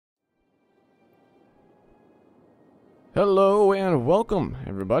Hello and welcome,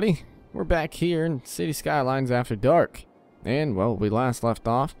 everybody. We're back here in Cities Skylines After Dark. And, well, we last left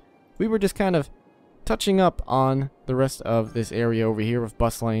off. We were just kind of touching up on the rest of this area over here with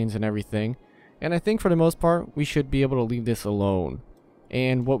bus lanes and everything. And I think for the most part, we should be able to leave this alone.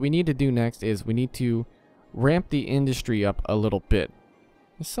 And what we need to do next is we need to ramp the industry up a little bit.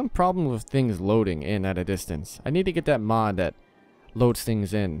 There's some problem with things loading in at a distance. I need to get that mod that loads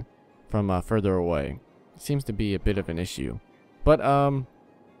things in from further away. Seems to be a bit of an issue. But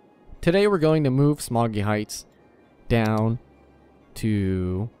today we're going to move Smoggy Heights down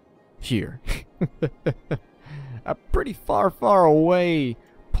to here. A pretty far away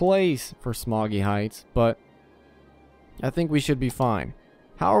place for Smoggy Heights, but I think we should be fine.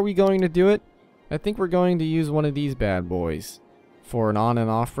 How are we going to do it? I think we're going to use one of these bad boys for an on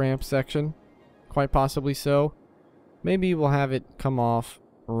and off ramp section. Quite possibly so. Maybe we'll have it come off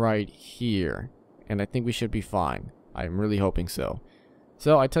right here. And I think we should be fine. I'm really hoping so.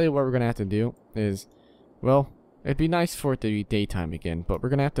 So I tell you what we're going to have to do is, well, it'd be nice for it to be daytime again, but we're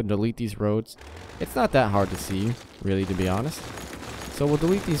going to have to delete these roads. It's not that hard to see, really, to be honest. So we'll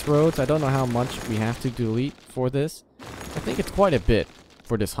delete these roads. I don't know how much we have to delete for this. I think it's quite a bit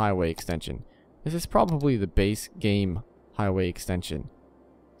for this highway extension. This is probably the base game highway extension.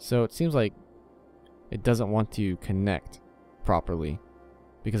 So it seems like it doesn't want to connect properly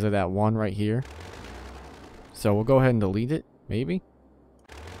because of that one right here. So we'll go ahead and delete it, maybe?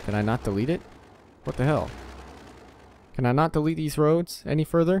 Can I not delete it? What the hell? Can I not delete these roads any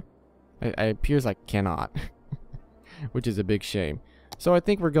further? It appears I cannot. Which is a big shame. So I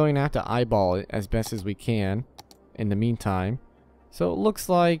think we're going to have to eyeball it as best as we can in the meantime. So it looks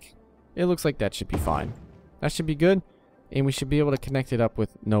like that should be fine. That should be good. And we should be able to connect it up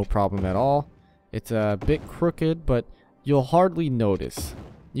with no problem at all. It's a bit crooked, but you'll hardly notice.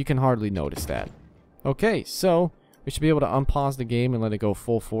 You can hardly notice that. Okay, so we should be able to unpause the game and let it go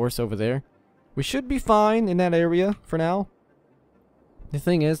full force over there. We should be fine in that area for now. The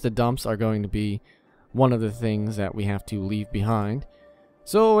thing is, the dumps are going to be one of the things that we have to leave behind.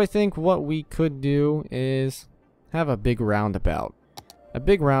 So I think what we could do is have a big roundabout. A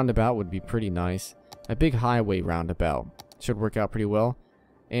big roundabout would be pretty nice. A big highway roundabout should work out pretty well.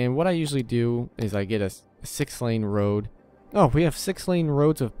 And what I usually do is I get a 6-lane road. Oh, we have 6-lane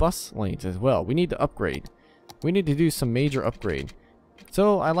roads of bus lanes as well. We need to upgrade. We need to do some major upgrade.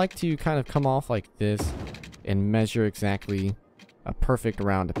 So I like to kind of come off like this and measure exactly a perfect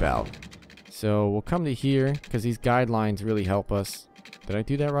roundabout. So we'll come to here because these guidelines really help us. Did I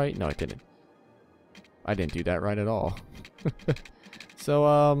do that right? No, I didn't. I didn't do that right at all. So,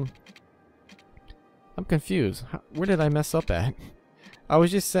 I'm confused. Where did I mess up at? I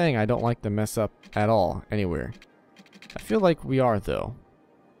was just saying I don't like to mess up at all anywhere. I feel like we are, though.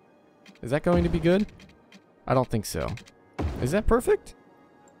 Is that going to be good? I don't think so. Is that perfect?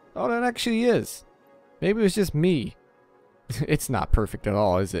 Oh, that actually is. Maybe it was just me. It's not perfect at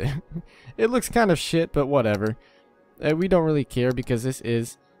all, is it? It looks kind of shit, but whatever. We don't really care because this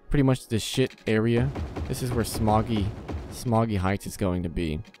is pretty much the shit area. This is where Smoggy Heights is going to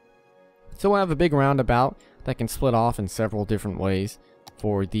be. So we'll have a big roundabout that can split off in several different ways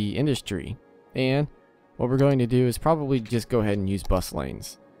for the industry. And what we're going to do is probably just go ahead and use bus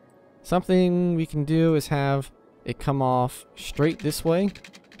lanes. Something we can do is have it come off straight this way.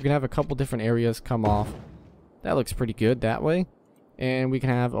 We're going to have a couple different areas come off. That looks pretty good that way. And we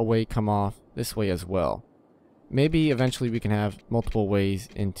can have a way come off this way as well. Maybe eventually we can have multiple ways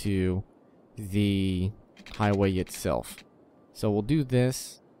into the highway itself. So we'll do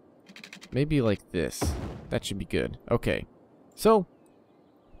this. Maybe like this. That should be good. Okay. So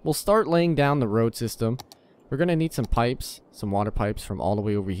we'll start laying down the road system. We're going to need some pipes, some water pipes from all the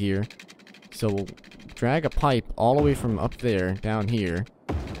way over here. So we'll drag a pipe all the way from up there down here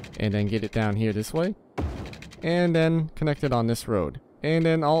and then get it down here this way and then connect it on this road. And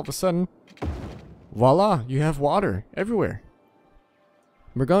then all of a sudden, voila, you have water everywhere.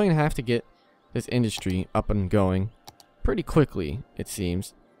 We're going to have to get this industry up and going pretty quickly, it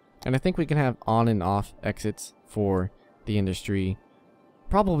seems. And I think we can have on and off exits for the industry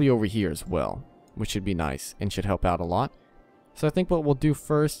probably over here as well, which should be nice and should help out a lot. So I think what we'll do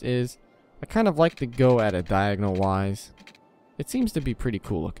first is I kind of like to go at a diagonal wise. It seems to be pretty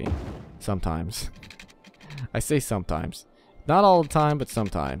cool looking sometimes. I say sometimes. Not all the time, but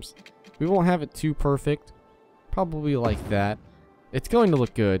sometimes. We won't have it too perfect. Probably like that. It's going to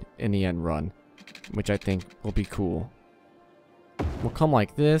look good in the end run, which I think will be cool. We'll come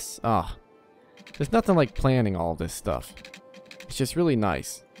like this. There's nothing like planning all this stuff. It's just really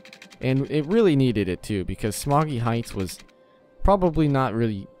nice. And it really needed it too, because Smoggy Heights was probably not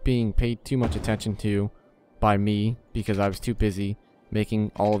really being paid too much attention to by me because I was too busy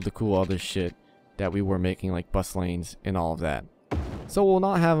making all of the cool other shit that we were making, like bus lanes and all of that. So we'll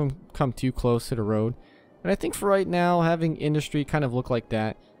not have them come too close to the road. And I think for right now, having industry kind of look like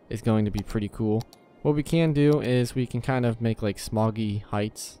that is going to be pretty cool. What we can do is we can kind of make like Smoggy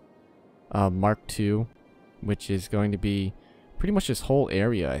Heights Mark II, which is going to be pretty much this whole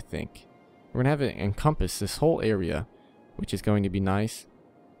area, I think. We're going to have it encompass this whole area, which is going to be nice.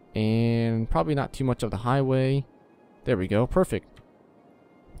 And probably not too much of the highway. There we go. Perfect.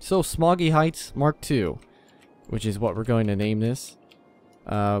 So Smoggy Heights Mark II, which is what we're going to name this.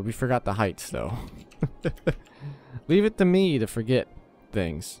 We forgot the heights though. Leave it to me to forget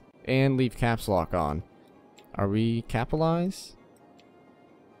things. And leave caps lock on. Are we capitalized?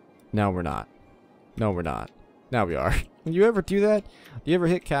 No, we're not. No, we're not. Now we are. You ever do that? Do you ever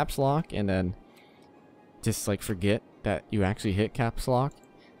hit caps lock and then just like forget that you actually hit caps lock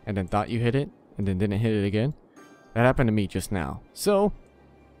and then thought you hit it and then didn't hit it again? That happened to me just now. So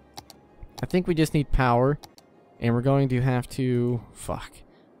I think we just need power, and we're going to have to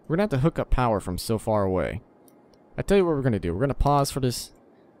we're gonna have to hook up power from so far away. I tell you what we're gonna do. We're gonna pause for this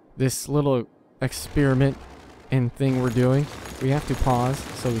little experiment and thing we're doing. We have to pause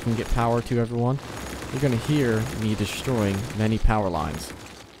so we can get power to everyone. You're gonna hear me destroying many power lines.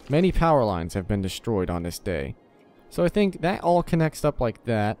 Many power lines have been destroyed on this day. So I think that all connects up like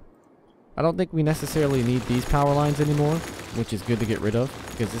that. I don't think we necessarily need these power lines anymore, which is good to get rid of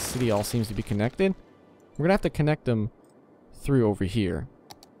because this city all seems to be connected. We're gonna have to connect them through over here.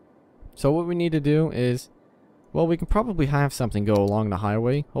 So what we need to do is, well, we can probably have something go along the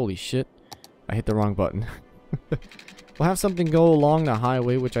highway. Holy shit, I hit the wrong button. We'll have something go along the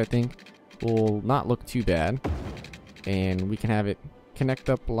highway, which I think will not look too bad. And we can have it connect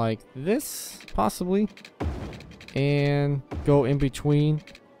up like this, possibly. And go in between.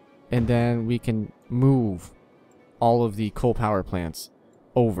 And then we can move all of the coal power plants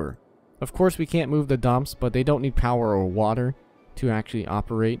over. Of course, we can't move the dumps, but they don't need power or water to actually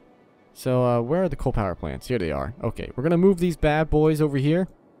operate. So, where are the coal power plants? Here they are. Okay, we're going to move these bad boys over here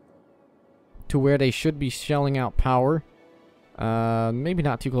to where they should be shelling out power. Maybe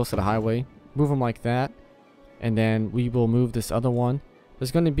not too close to the highway. Move them like that. And then we will move this other one.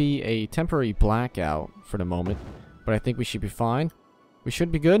 There's going to be a temporary blackout for the moment, but I think we should be fine. We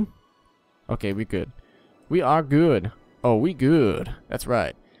should be good. Okay, we good. We are good. Oh, we good. That's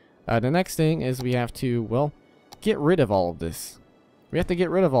right. The next thing is we have to, well, get rid of all of this. We have to get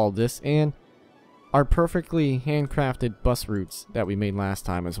rid of all of this and our perfectly handcrafted bus routes that we made last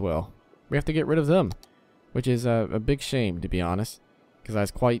time as well. We have to get rid of them, which is a big shame, to be honest, because I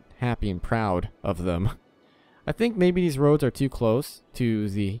was quite happy and proud of them. I think maybe these roads are too close to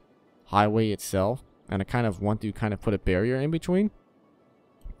the highway itself, and I kind of want to kind of put a barrier in between.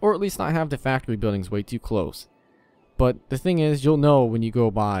 Or at least not have the factory buildings way too close. But the thing is, you'll know when you go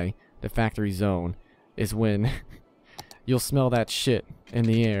by the factory zone is when you'll smell that shit in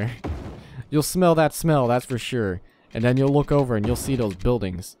the air. You'll smell that smell, that's for sure. And then you'll look over and you'll see those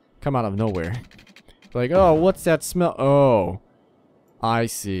buildings come out of nowhere. Like, oh, what's that smell? Oh, I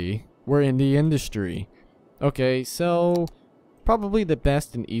see. We're in the industry. Okay, so probably the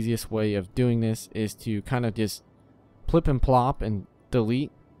best and easiest way of doing this is to kind of just plip and plop and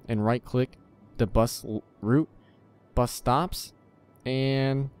delete and right click the bus route, bus stops,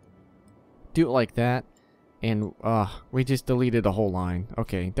 and do it like that. And we just deleted the whole line.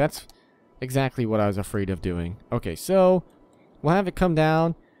 Okay, that's exactly what I was afraid of doing. Okay, so we'll have it come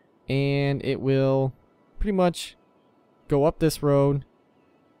down and it will pretty much go up this road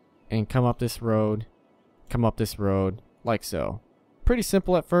and come up this road, come up this road, like so. Pretty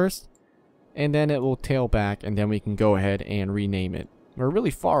simple at first, and then it will tail back and then we can go ahead and rename it. We're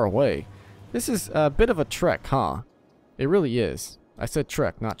really far away. This is a bit of a trek, huh? It really is. I said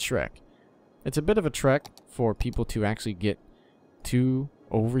trek, not Shrek. It's a bit of a trek for people to actually get to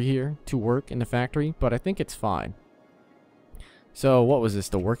over here to work in the factory, but I think it's fine. So what was this,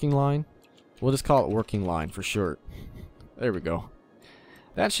 the working line? We'll just call it working line for short. There we go.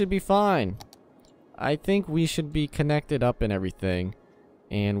 That should be fine. I think we should be connected up and everything.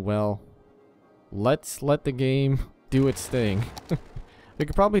 And well, let's let the game do its thing. We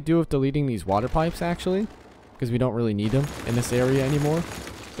could probably do with deleting these water pipes actually, because we don't really need them in this area anymore.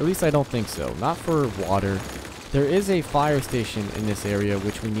 At least I don't think so. Not for water. There is a fire station in this area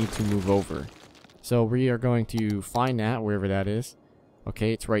which we need to move over. So we are going to find that wherever that is.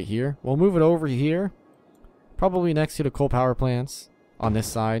 Okay, it's right here. We'll move it over here. Probably next to the coal power plants on this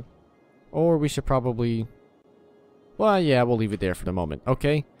side. Or we should probably... well, yeah, we'll leave it there for the moment.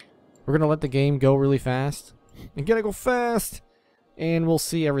 Okay, we're going to let the game go really fast. And gotta go fast! And we'll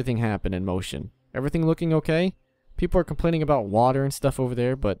see everything happen in motion. Everything looking okay? People are complaining about water and stuff over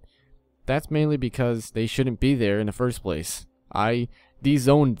there, but that's mainly because they shouldn't be there in the first place. I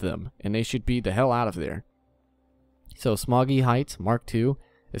dezoned them, and they should be the hell out of there. So Smoggy Heights Mark II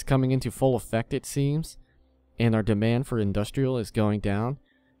is coming into full effect, it seems, and our demand for industrial is going down.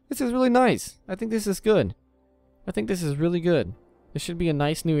 This is really nice. I think this is good. I think this is really good. This should be a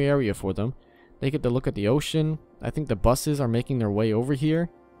nice new area for them. They get to look at the ocean. I think the buses are making their way over here.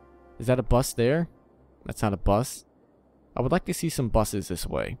 Is that a bus there? That's not a bus. I would like to see some buses this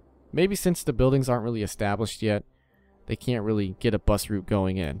way. Maybe since the buildings aren't really established yet, they can't really get a bus route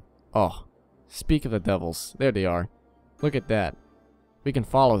going in. Oh, speak of the devils. There they are. Look at that. We can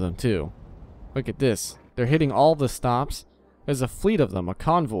follow them too. Look at this. They're hitting all the stops. There's a fleet of them, a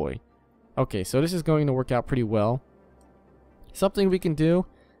convoy. Okay, so this is going to work out pretty well. Something we can do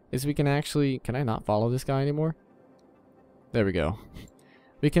is we can actually... Can I not follow this guy anymore? There we go.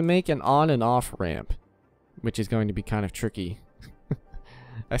 We can make an on and off ramp, which is going to be kind of tricky.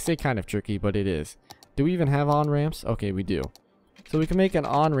 I say kind of tricky, but it is. Do we even have on ramps? Okay, we do. So we can make an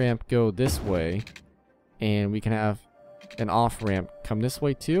on ramp go this way, and we can have an off ramp come this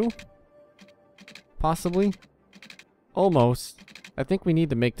way too? Possibly? Almost. I think we need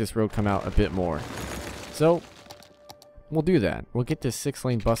to make this road come out a bit more. So, we'll do that. We'll get this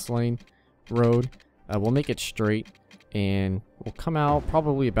 6-lane bus lane road. We'll make it straight, and we'll come out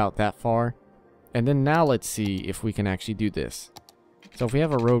probably about that far. And then now let's see if we can actually do this. So if we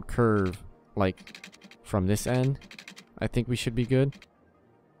have a road curve, like from this end, I think we should be good.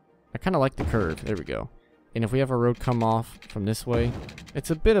 I kind of like the curve. There we go. And if we have a road come off from this way,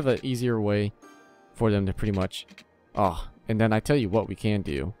 it's a bit of an easier way for them to pretty much... Oh, and then I tell you what we can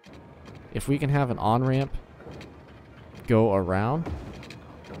do. If we can have an on-ramp go around...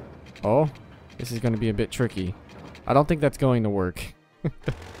 Oh, this is going to be a bit tricky. I don't think that's going to work.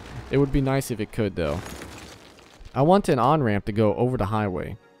 It would be nice if it could, though. I want an on-ramp to go over the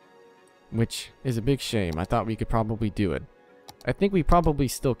highway, which is a big shame. I thought we could probably do it. I think we probably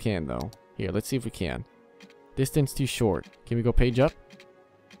still can, though. Here, let's see if we can. Distance too short. Can we go page up?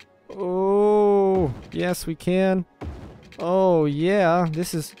 Oh, yes, we can. Oh, yeah.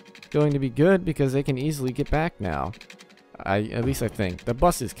 This is going to be good because they can easily get back now. At least I think. The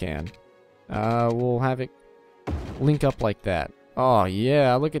buses can. We'll have it link up like that. Oh,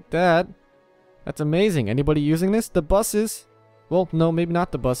 yeah, look at that. That's amazing. Anybody using this? The buses. Well, no, maybe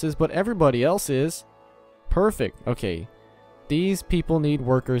not the buses, but everybody else is. Perfect. Okay. These people need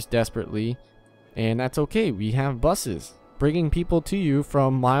workers desperately, and that's okay. We have buses bringing people to you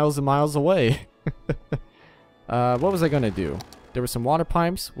from miles and miles away. What was I going to do? There were some water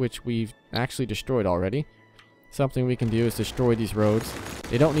pipes, which we've actually destroyed already. Something we can do is destroy these roads.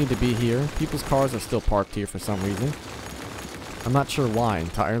 They don't need to be here. People's cars are still parked here for some reason. I'm not sure why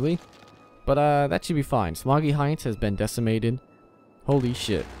entirely. But that should be fine. Smoggy Heights has been decimated. Holy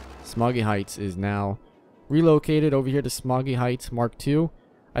shit. Smoggy Heights is now relocated over here to Smoggy Heights Mark II.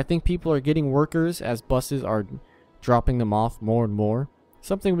 I think people are getting workers as buses are dropping them off more and more.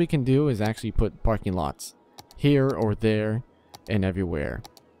 Something we can do is actually put parking lots here or there and everywhere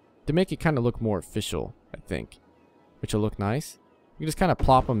to make it kind of look more official, I think, which will look nice. You just kind of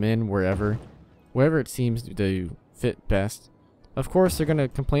plop them in wherever it seems to fit best. Of course, they're going to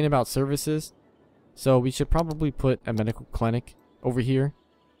complain about services, so we should probably put a medical clinic over here.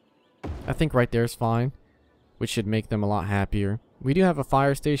 I think right there is fine, which should make them a lot happier. We do have a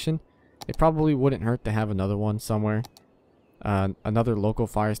fire station. It probably wouldn't hurt to have another one somewhere. Another local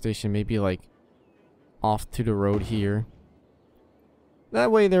fire station, maybe like off to the road here.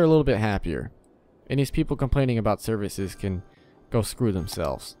 That way they're a little bit happier. And these people complaining about services can go screw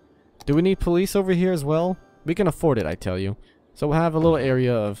themselves. Do we need police over here as well? We can afford it, I tell you. So we'll have a little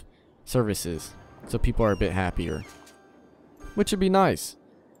area of services so people are a bit happier, which would be nice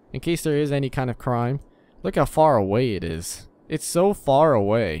in case there is any kind of crime. Look how far away it is. It's so far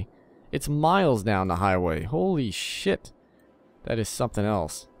away. It's miles down the highway. Holy shit. That is something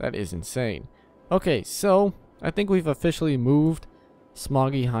else. That is insane. Okay, so I think we've officially moved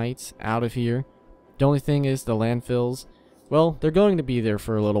Smoggy Heights out of here. The only thing is the landfills. Well, they're going to be there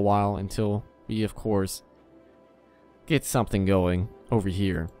for a little while until we, of course, get something going over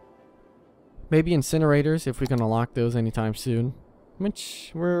here. Maybe incinerators if we can unlock those anytime soon,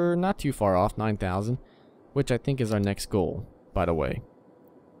 which we're not too far off. 9,000, which I think is our next goal, by the way.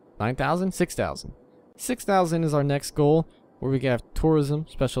 9,000? 6,000. 6,000 is our next goal, where we can have tourism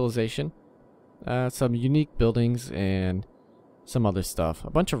specialization, some unique buildings, and some other stuff. A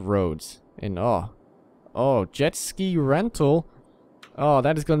bunch of roads, and oh, jet ski rental. Oh,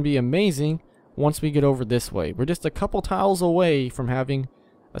 that is going to be amazing. Once we get over this way, we're just a couple tiles away from having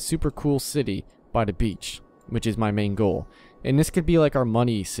a super cool city. by the beach, which is my main goal. And this could be like our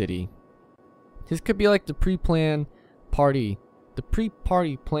money city. This could be like the pre-plan party, the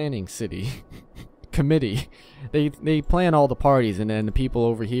pre-party planning city committee. They plan all the parties, and then the people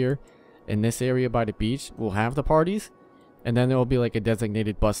over here in this area by the beach will have the parties, and then there will be like a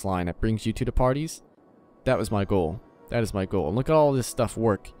designated bus line that brings you to the parties. That was my goal. That is my goal. And look at all this stuff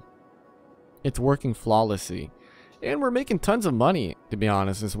work. It's working flawlessly. And we're making tons of money, to be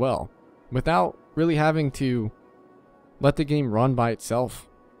honest, as well, without really having to let the game run by itself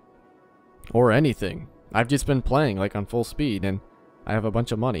or anything. I've just been playing like on full speed, and I have a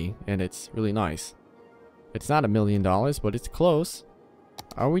bunch of money, and it's really nice. It's not $1 million, but it's close.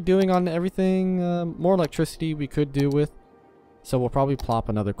 Are we doing on everything? More electricity we could do with. So we'll probably plop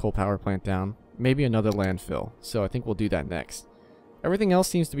another coal power plant down. Maybe another landfill. So I think we'll do that next. Everything else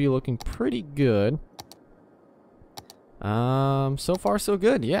seems to be looking pretty good. So far so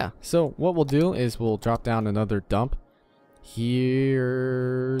good, yeah. So what we'll do is we'll drop down another dump.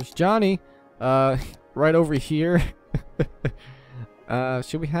 Here's Johnny. Right over here.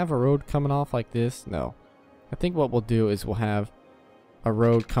 Should we have a road coming off like this? No. I think what we'll do is we'll have a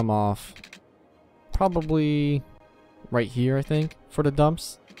road come off probably right here, I think, for the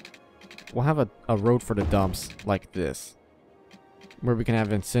dumps. We'll have a road for the dumps like this, where we can have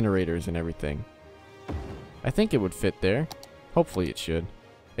incinerators and everything. I think it would fit there. Hopefully it should.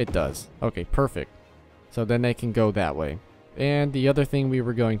 It does. Okay, perfect. So then they can go that way. And the other thing we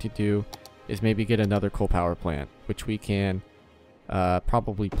were going to do is maybe get another coal power plant, which we can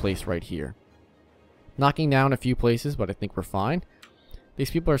probably place right here. Knocking down a few places, but I think we're fine.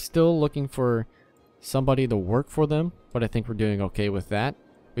 These people are still looking for somebody to work for them, but I think we're doing okay with that.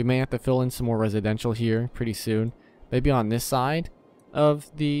 We may have to fill in some more residential here pretty soon. Maybe on this side of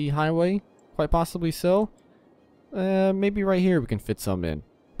the highway, quite possibly so. Maybe right here we can fit some in.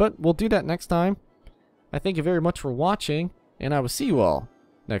 But we'll do that next time. I thank you very much for watching, and I will see you all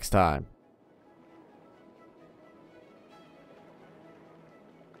next time.